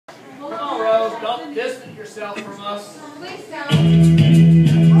Don't distance yourself from us. Please don't.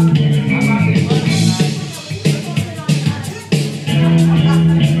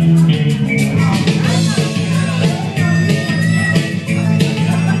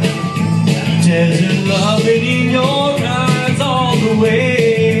 Desert loving in your eyes all the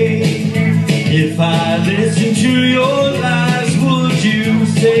way. If I listen to your lies, would you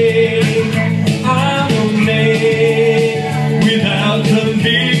say I'm a man without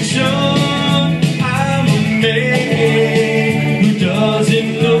conviction? I'm a man who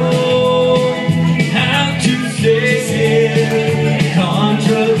doesn't know how to say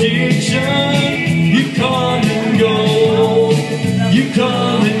contradiction. You come and go, you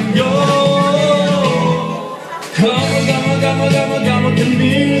come and go. Come a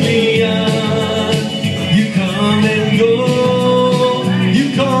chameleon. You come and go, you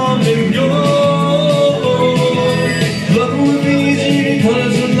come and go. Love would be easy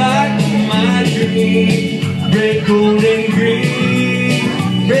because you like my dream. Red, gold, and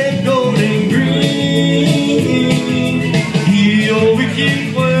green. Red, gold, and green. Hear your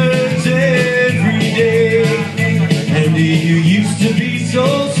wicked words every day. And you used to be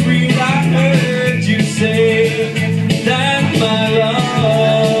so sweet, I heard you say that my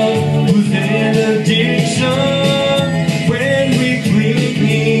love was an addiction. When we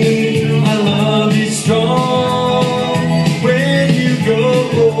cling, our love is strong. When you go,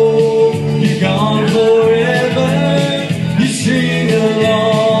 you're gone forever. You string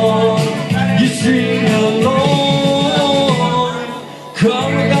along, you string along.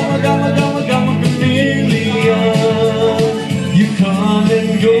 Come a chameleon. You come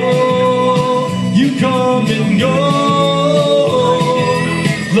and go, you come and go.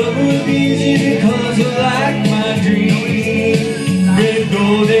 Love would be easy because you like my dream. Red,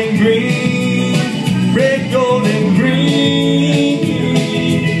 gold, and green. Red, gold, and green.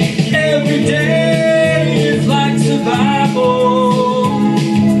 Every day is like survival.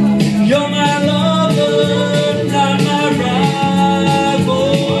 You're my lover, not my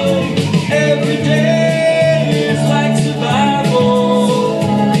rival. Every day is like survival.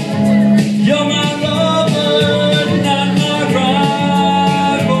 You're my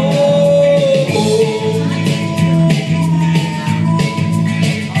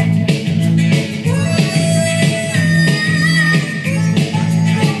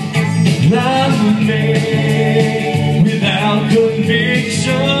I'm a man without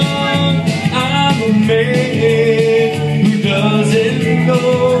conviction. I'm a man who doesn't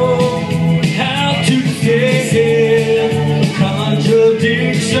know how to stand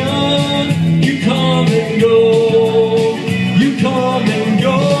contradiction. You come and go, you come and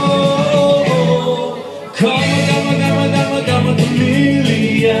go. Come a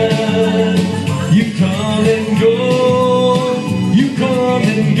chameleon. You come and go, you come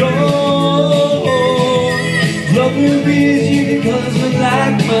and go. Love will be easy because we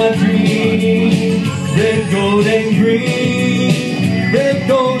like my dream. Red, gold, and green. Red,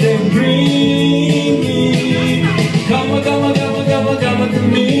 gold, and green. Come a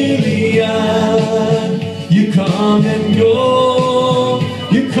chameleon. You come and go,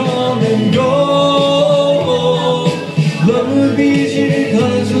 you come and go. Love will be easy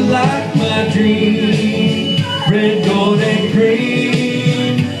because we like my dream. Red, gold, and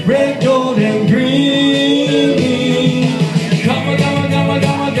green. Red, gold, and green. Come a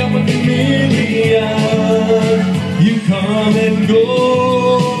chameleon. You come and go,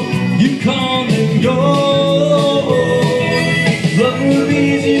 you come and go. Love will be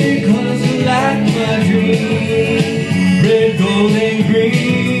easy because you like my dream. Red, gold, and green.